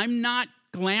this. I'm not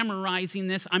glamorizing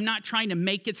this. I'm not trying to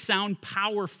make it sound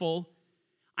powerful.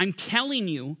 I'm telling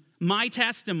you my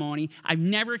testimony. I've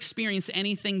never experienced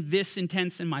anything this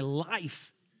intense in my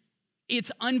life.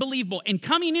 It's unbelievable. And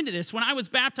coming into this, when I was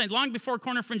baptized, long before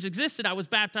Corner Fringe existed, I was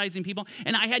baptizing people,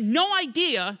 and I had no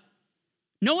idea,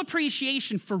 no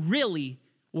appreciation for really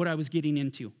what I was getting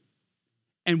into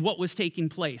and what was taking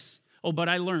place. Oh, but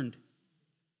I learned.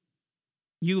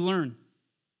 You learn.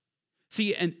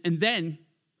 See, and then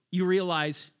you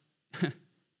realize,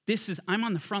 I'm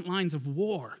on the front lines of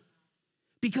war.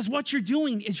 Because what you're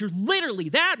doing is you're literally,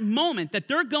 that moment that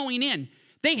they're going in,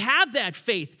 they have that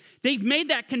faith. They've made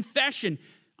that confession.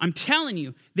 I'm telling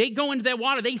you, they go into that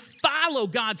water. They follow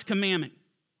God's commandment.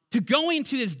 To go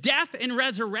into his death and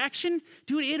resurrection,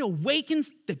 dude, it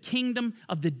awakens the kingdom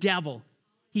of the devil.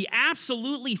 He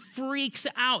absolutely freaks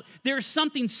out. There's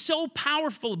something so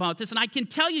powerful about this, and I can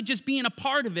tell you just being a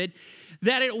part of it,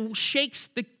 that it shakes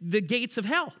the gates of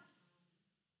hell.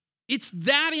 It's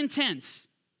that intense.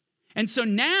 And so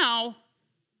now,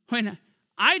 when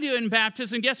I do it in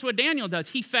baptism, guess what Daniel does?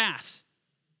 He fasts.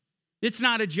 It's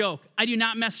not a joke. I do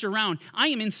not mess around. I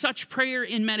am in such prayer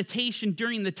and meditation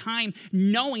during the time,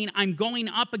 knowing I'm going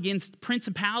up against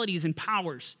principalities and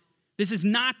powers. This is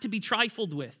not to be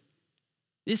trifled with.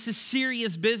 This is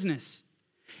serious business.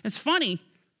 It's funny,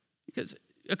 because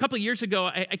a couple of years ago,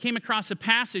 I came across a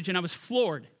passage and I was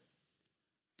floored.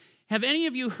 Have any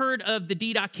of you heard of the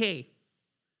Didache?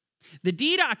 The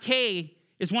Didache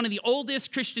is one of the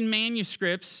oldest Christian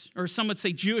manuscripts, or some would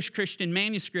say Jewish Christian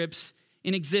manuscripts,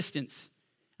 in existence.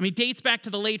 I mean, it dates back to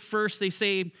the late 1st, they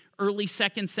say early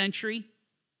 2nd century.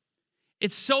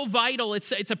 It's so vital.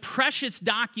 It's a precious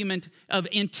document of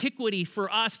antiquity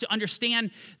for us to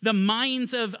understand the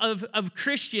minds of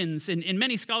Christians. And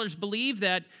many scholars believe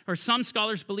that, or some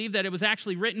scholars believe that it was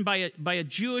actually written by a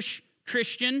Jewish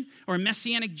Christian or a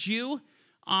Messianic Jew,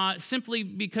 simply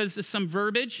because of some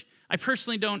verbiage. I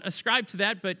personally don't ascribe to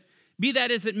that, but be that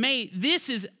as it may, this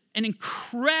is an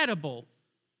incredible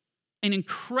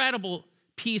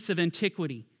piece of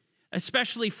antiquity,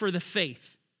 especially for the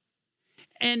faith.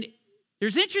 And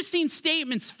there's interesting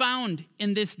statements found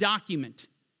in this document.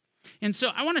 And so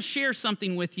I want to share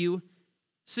something with you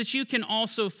so that you can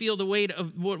also feel the weight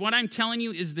of what I'm telling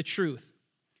you is the truth.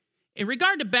 In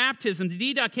regard to baptism,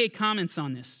 the D.K. comments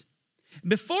on this.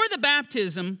 Before the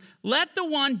baptism, let the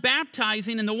one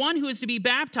baptizing and the one who is to be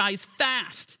baptized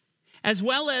fast, as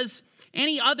well as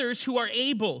any others who are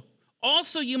able.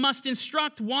 Also, you must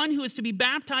instruct one who is to be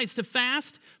baptized to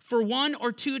fast for 1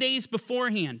 or 2 days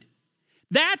beforehand.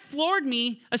 That floored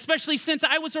me, especially since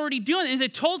I was already doing it. And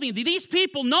it told me that these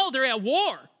people know they're at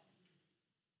war.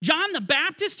 John the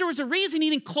Baptist, there was a reason he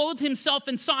didn't clothe himself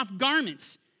in soft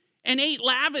garments and ate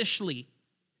lavishly,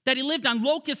 that he lived on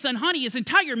locusts and honey. His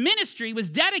entire ministry was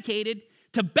dedicated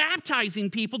to baptizing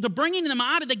people, to bringing them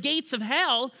out of the gates of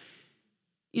hell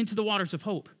into the waters of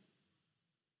hope.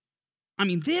 I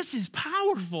mean, this is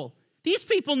powerful. These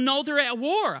people know they're at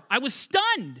war. I was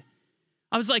stunned.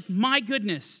 I was like, my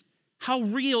goodness. How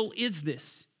real is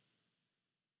this?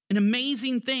 An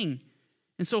amazing thing.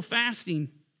 And so fasting,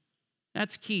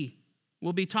 that's key.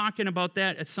 We'll be talking about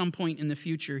that at some point in the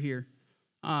future here.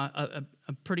 A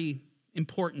pretty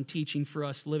important teaching for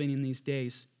us living in these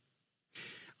days.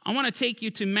 I want to take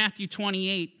you to Matthew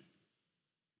 28.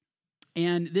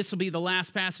 And this will be the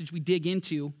last passage we dig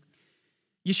into.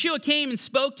 Yeshua came and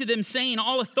spoke to them, saying,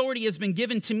 all authority has been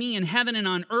given to me in heaven and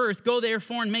on earth. Go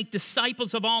therefore and make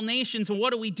disciples of all nations. And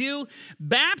what do?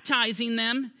 Baptizing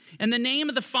them in the name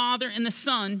of the Father and the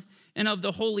Son and of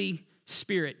the Holy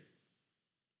Spirit.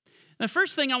 The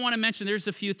first thing I want to mention, there's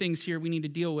a few things here we need to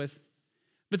deal with.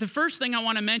 But the first thing I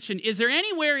want to mention, is there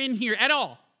anywhere in here at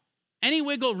all, any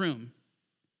wiggle room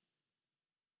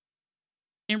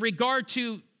in regard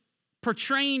to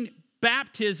portraying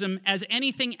baptism as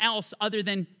anything else other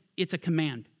than it's a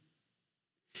command?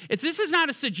 This is not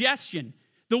a suggestion.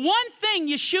 The one thing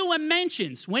Yeshua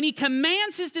mentions when he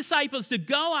commands his disciples to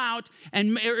go out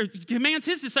and commands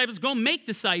his disciples to go make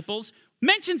disciples,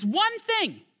 mentions one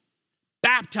thing: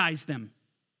 baptize them,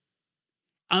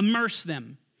 immerse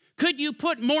them. Could you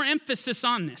put more emphasis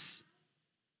on this?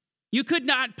 You could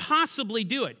not possibly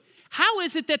do it. How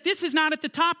is it that this is not at the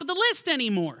top of the list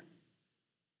anymore?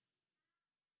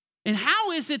 And how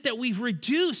is it that we've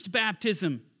reduced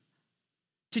baptism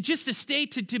to just a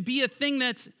state to be a thing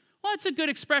that's, well, it's a good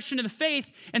expression of the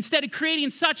faith, instead of creating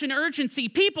such an urgency?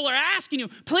 People are asking you,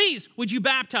 please, would you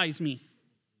baptize me?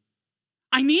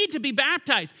 I need to be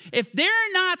baptized. If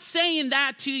they're not saying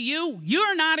that to you,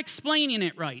 you're not explaining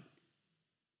it right.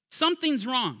 Something's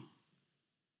wrong.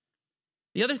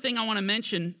 The other thing I want to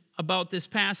mention about this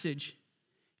passage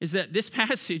is that this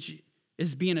passage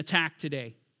is being attacked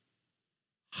today.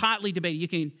 Hotly debated. You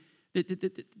can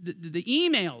the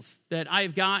emails that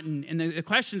I've gotten and the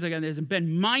questions I've gotten have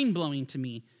been mind-blowing to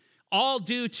me, all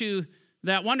due to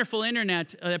that wonderful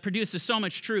internet that produces so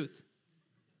much truth,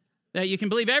 that you can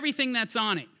believe everything that's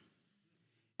on it.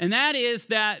 And that is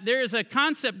that there is a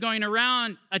concept going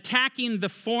around attacking the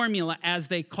formula, as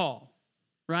they call,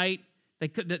 right?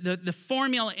 The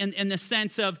formula in the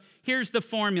sense of, here's the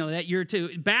formula, that you're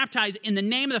to baptize in the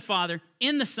name of the Father,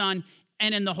 in the Son,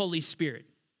 and in the Holy Spirit.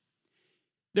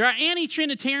 There are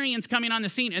anti-Trinitarians coming on the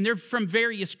scene, and they're from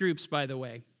various groups, by the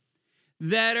way,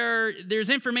 there's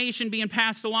information being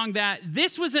passed along that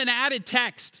this was an added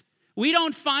text. We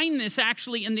don't find this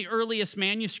actually in the earliest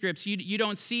manuscripts. You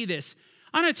don't see this.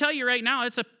 I'm going to tell you right now,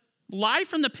 it's a lie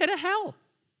from the pit of hell.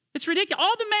 It's ridiculous.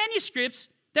 All the manuscripts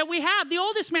that we have, the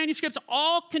oldest manuscripts,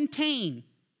 all contain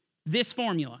this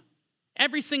formula.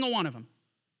 Every single one of them.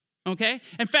 Okay?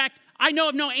 In fact, I know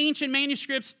of no ancient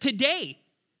manuscripts today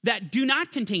that do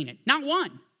not contain it. Not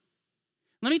one.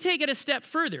 Let me take it a step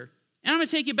further. And I'm going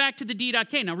to take you back to the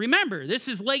D.K. Now remember, this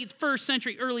is late 1st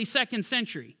century, early 2nd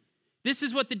century. This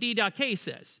is what the D.K.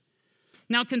 says.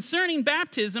 Now concerning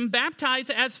baptism, baptize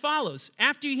as follows.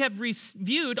 After you have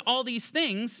reviewed all these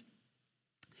things,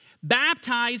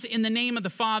 baptize in the name of the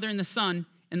Father and the Son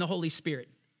and the Holy Spirit.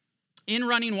 In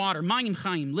running water, mayim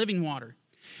chaim, living water.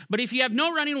 But if you have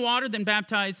no running water, then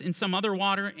baptize in some other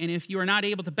water. And if you are not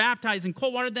able to baptize in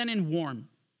cold water, then in warm.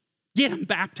 Get them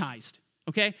baptized,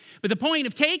 okay? But the point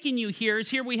of taking you here is,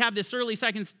 here we have this early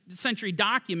 2nd century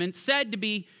document said to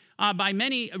be by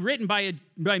many, written by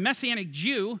a Messianic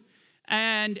Jew,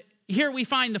 And here we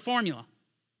find the formula.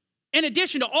 In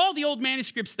addition to all the old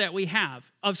manuscripts that we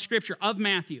have of Scripture, of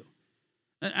Matthew,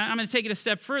 I'm going to take it a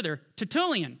step further.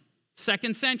 Tertullian,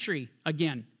 2nd century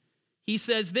again. He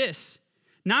says this,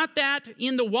 not that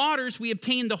in the waters we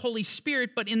obtain the Holy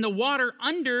Spirit, but in the water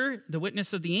under the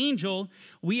witness of the angel,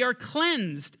 we are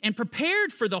cleansed and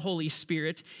prepared for the Holy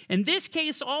Spirit. In this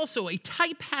case also, a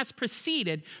type has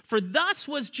preceded, for thus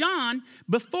was John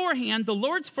beforehand, the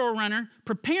Lord's forerunner,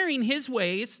 preparing his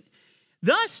ways.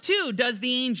 Thus too does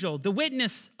the angel, the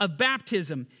witness of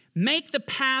baptism, make the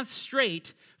path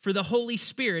straight for the Holy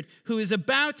Spirit, who is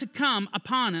about to come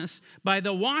upon us by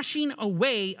the washing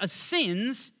away of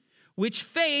sins, which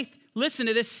faith, listen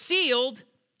to this, sealed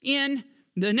in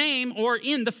the name or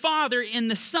in the Father, in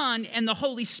the Son, and the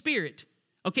Holy Spirit.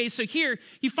 Okay, so here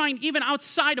you find even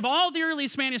outside of all the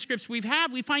earliest manuscripts we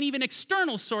find even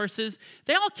external sources.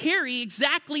 They all carry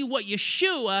exactly what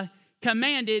Yeshua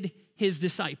commanded his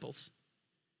disciples.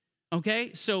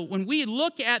 Okay, so when we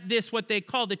look at this, what they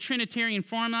call the Trinitarian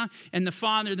formula, and the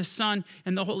Father, the Son,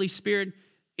 and the Holy Spirit,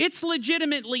 it's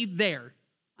legitimately there.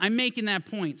 I'm making that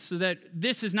point so that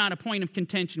this is not a point of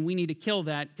contention. We need to kill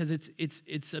that because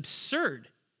it's absurd.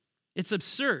 It's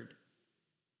absurd.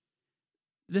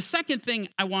 The second thing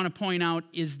I want to point out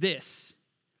is this.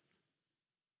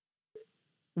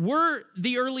 Were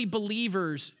the early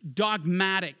believers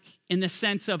dogmatic in the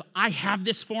sense of, I have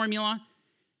this formula,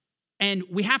 and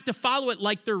we have to follow it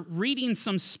like they're reading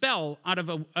some spell out of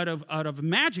a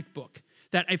magic book?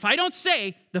 That if I don't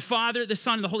say the Father, the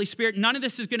Son, and the Holy Spirit, none of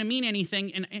this is going to mean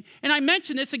anything. And I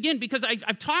mention this again because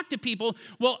I've talked to people,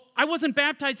 well, I wasn't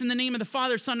baptized in the name of the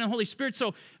Father, Son, and Holy Spirit,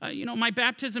 so, my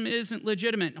baptism isn't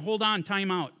legitimate. Hold on, time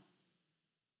out.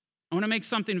 I want to make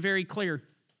something very clear.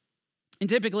 And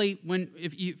typically,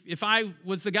 if I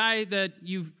was the guy that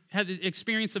you've had the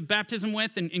experience of baptism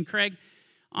with, and Craig,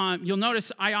 you'll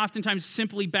notice I oftentimes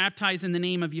simply baptize in the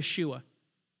name of Yeshua.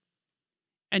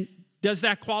 And does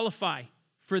that qualify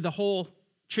for the whole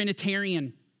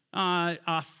Trinitarian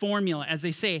formula, as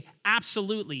they say?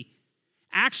 Absolutely.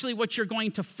 Actually, what you're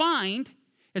going to find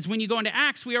is when you go into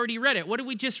Acts, we already read it. What did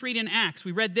we just read in Acts?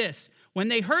 We read this. When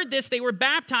they heard this, they were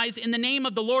baptized in the name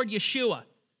of the Lord Yeshua.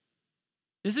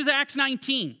 This is Acts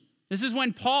 19. This is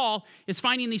when Paul is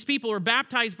finding these people who were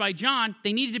baptized by John.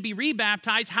 They needed to be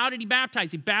rebaptized. How did he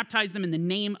baptize? He baptized them in the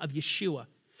name of Yeshua.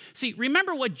 See,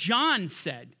 remember what John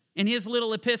said in his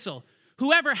little epistle.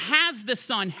 Whoever has the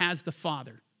Son has the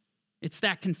Father. It's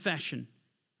that confession,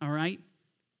 all right?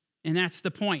 And that's the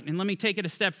point. And let me take it a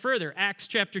step further. Acts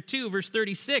chapter 2, verse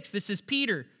 36. This is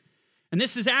Peter. And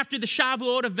this is after the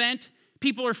Shavuot event.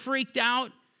 People are freaked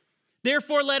out.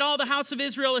 Therefore, let all the house of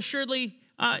Israel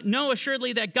know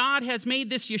assuredly that God has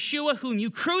made this Yeshua, whom you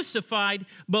crucified,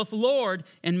 both Lord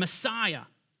and Messiah.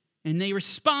 And they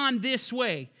respond this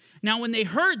way. Now, when they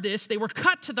heard this, they were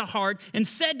cut to the heart and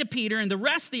said to Peter and the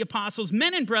rest of the apostles,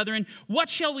 men and brethren, what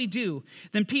shall we do?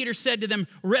 Then Peter said to them,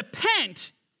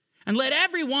 repent and let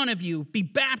every one of you be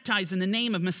baptized in the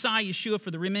name of Messiah Yeshua for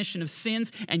the remission of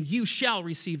sins, and you shall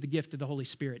receive the gift of the Holy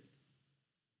Spirit.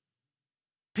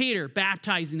 Peter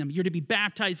baptizing them. You're to be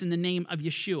baptized in the name of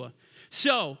Yeshua.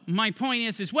 So my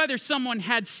point is whether someone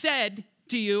had said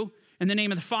to you in the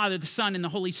name of the Father, the Son, and the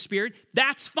Holy Spirit,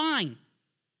 that's fine.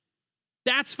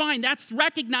 That's fine. That's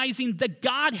recognizing the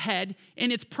Godhead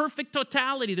in its perfect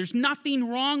totality. There's nothing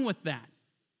wrong with that.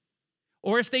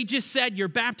 Or if they just said, you're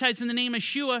baptized in the name of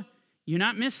Yeshua, you're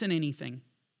not missing anything.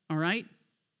 All right?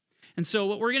 And so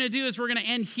what we're going to do is we're going to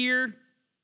end here